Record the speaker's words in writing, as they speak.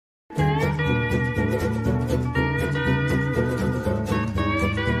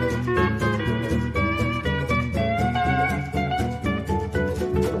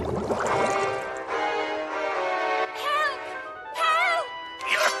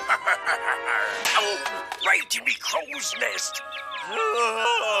Right in me crow's nest.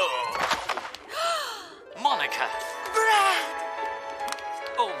 Monica. Brad!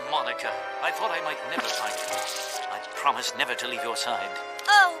 Oh, Monica, I thought I might never find you. I promised never to leave your side.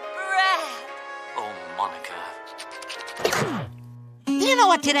 Oh, Brad! Oh, Monica. Do you know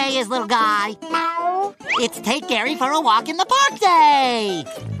what today is, little guy? It's Take Gary for a Walk in the Park Day!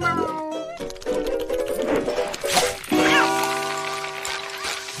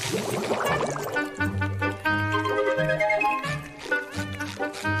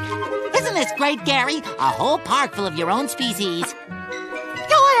 Isn't this great, Gary? A whole park full of your own species.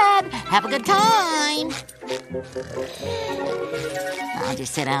 Go ahead, have a good time. I'll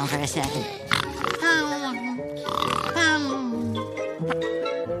just sit down for a second.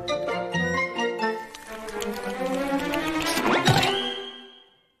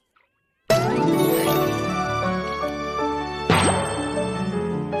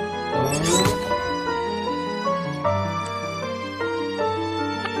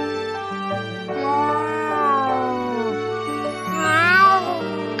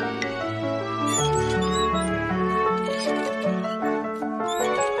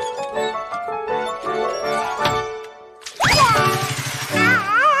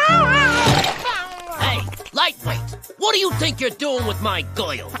 What do you think you're doing with my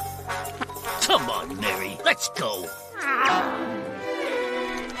girl? Come on, Mary, let's go.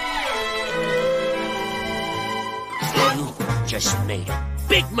 You just made a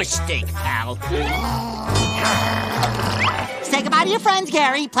big mistake, pal. Say goodbye to your friends,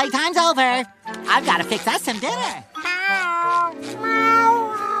 Gary. Playtime's over. I've got to fix us some dinner.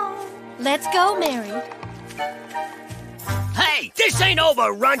 Let's go, Mary. Hey, this ain't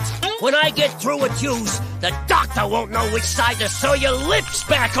over, Runt. When I get through with yous, the doctor won't know which side to sew your lips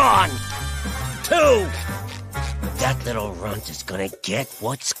back on. 2. That little runt is gonna get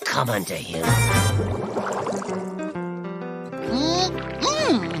what's coming to him.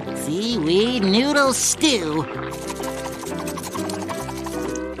 Seaweed noodle stew.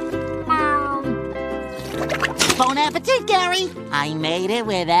 Bon appetit, Gary. I made it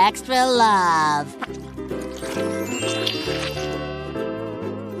with extra love.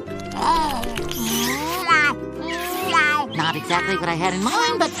 Not exactly what I had in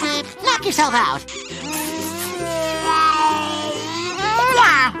mind, but knock yourself out.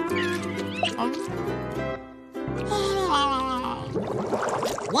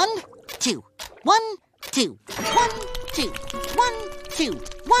 1, 2, 1, 2, 1, 2, 1, 2,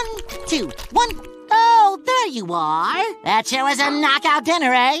 1, 2, 1. Oh, there you are. That sure was a knockout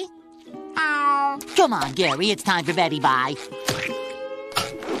dinner, eh? Come on, Gary, it's time for Betty Bye.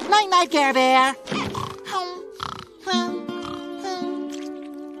 Night-night, Care Bear.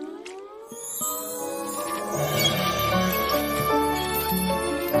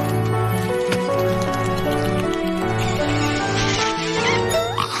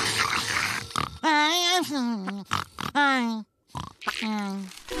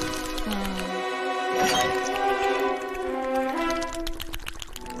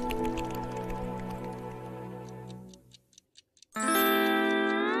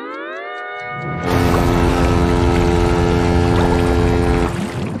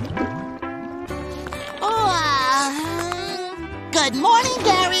 Good morning,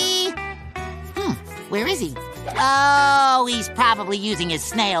 Gary. Where is he? Oh, he's probably using his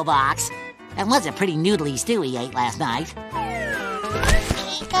snail box. That was a pretty noodly stew he ate last night.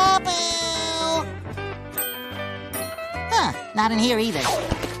 Huh, not in here either.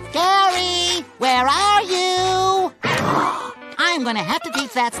 Gary, where are you? I'm gonna have to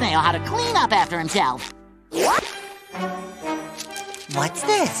teach that snail how to clean up after himself. What's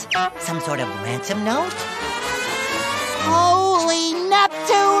this? Some sort of ransom note? Holy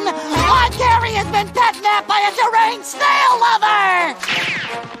Neptune! Our Gary has been catnapped by a deranged snail lover!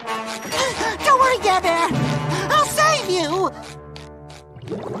 Don't worry, Care Bear. I'll save you!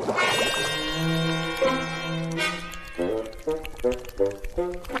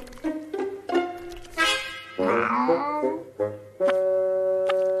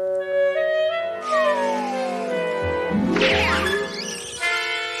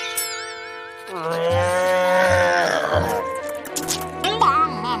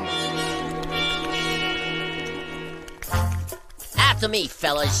 After me,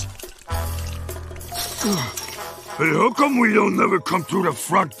 fellas. Hey, how come we don't never come through the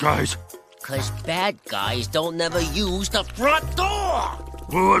front, guys? 'Cause bad guys don't never use the front door.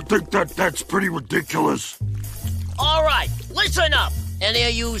 Well, I think that's pretty ridiculous. All right, listen up. Any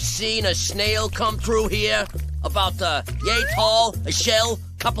of you seen a snail come through here? About yay tall, a shell,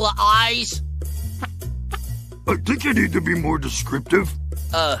 couple of eyes? I think you need to be more descriptive.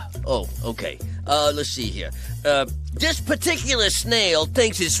 Okay. Let's see here. This particular snail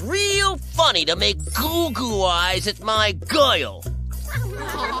thinks it's real funny to make goo-goo eyes at my girl.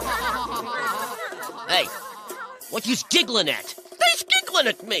 Hey, what you's giggling at? They's giggling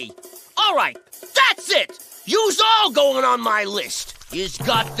at me. All right, that's it. You's all going on my list. You's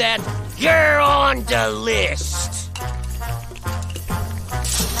got that? You're on the list.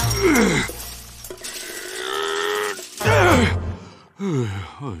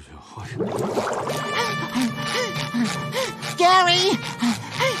 Gary!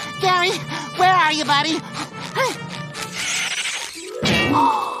 Gary, where are you, buddy?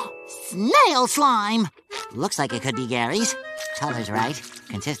 Oh, snail slime! Looks like it could be Gary's. Color's right.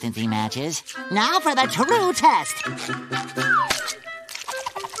 Consistency matches. Now for the true test.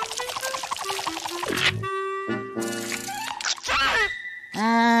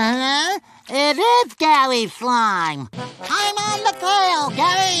 It is Gary's slime. I'm on the trail,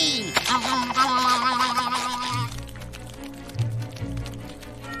 Gary.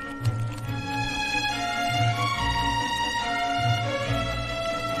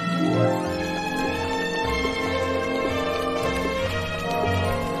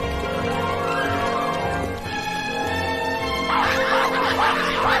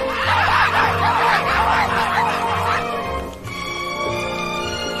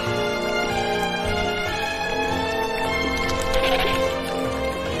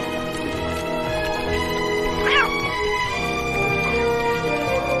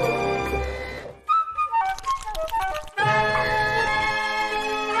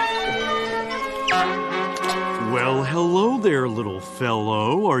 Well, hello there, little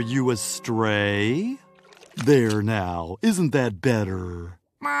fellow. Are you a stray? There now. Isn't that better?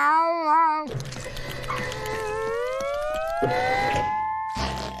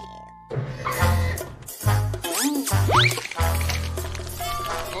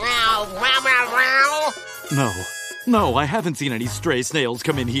 No, I haven't seen any stray snails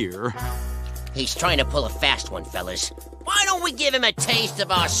come in here. He's trying to pull a fast one, fellas. Why don't we give him a taste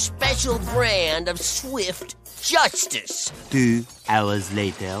of our special brand of swift justice? 2 hours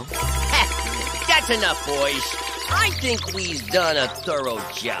later. That's enough, boys. I think we've done a thorough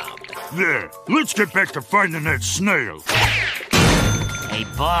job. There, let's get back to finding that snail. Hey,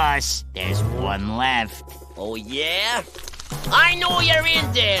 boss, there's one left. Oh, yeah? I know you're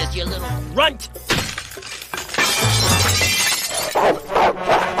in there, you little runt.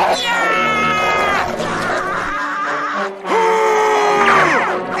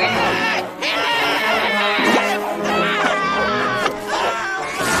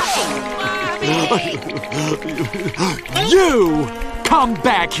 You! Come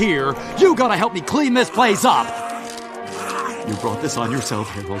back here! You gotta help me clean this place up! You brought this on yourself,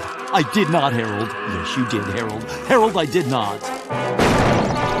 Harold. I did not, Harold. Yes, you did, Harold. Harold, I did not.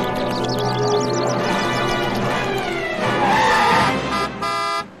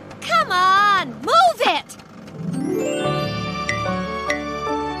 Come on, move it!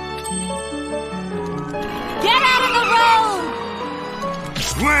 Get out of the road!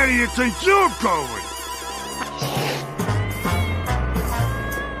 Where do you think you're going?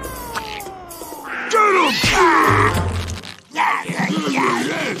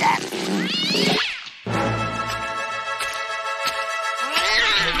 Get him!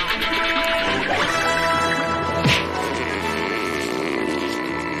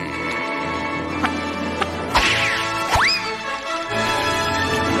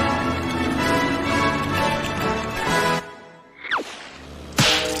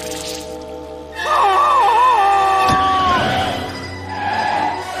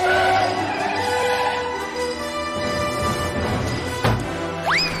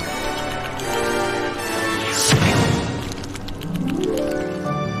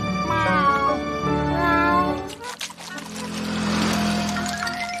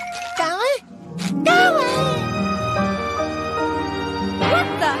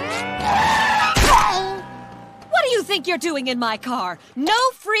 You're doing in my car. No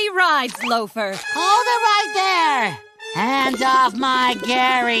free rides, loafer. Hold it right there. Hands off my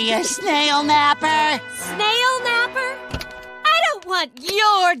Gary, you snail napper. Snail napper? I don't want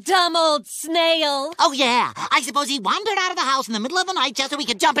your dumb old snail. Oh, yeah. I suppose he wandered out of the house in the middle of the night just so he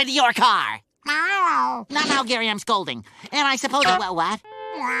could jump into your car. Not now, Gary, I'm scolding. And I suppose... what?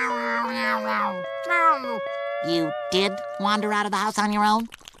 You did wander out of the house on your own?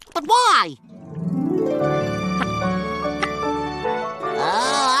 But why?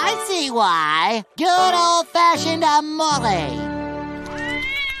 see why. Good old-fashioned amore.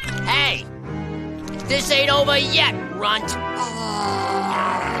 Hey! This ain't over yet, runt!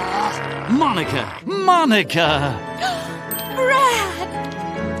 Monica! Monica!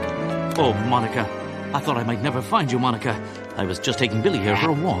 Brad! Oh, Monica. I thought I might never find you, Monica. I was just taking Billy here for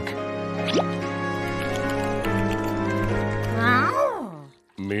a walk.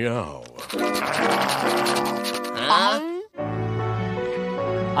 Meow.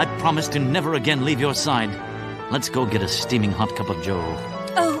 I promise to never again leave your side. Let's go get a steaming hot cup of joe.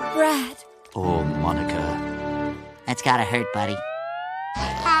 Oh, Brad. Oh, Monica. That's gotta hurt, buddy.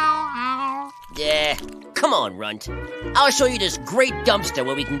 Yeah, come on, runt. I'll show you this great dumpster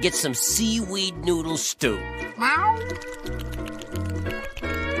where we can get some seaweed noodle stew.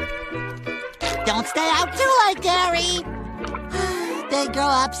 Don't stay out too late, Gary. They grow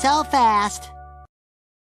up so fast.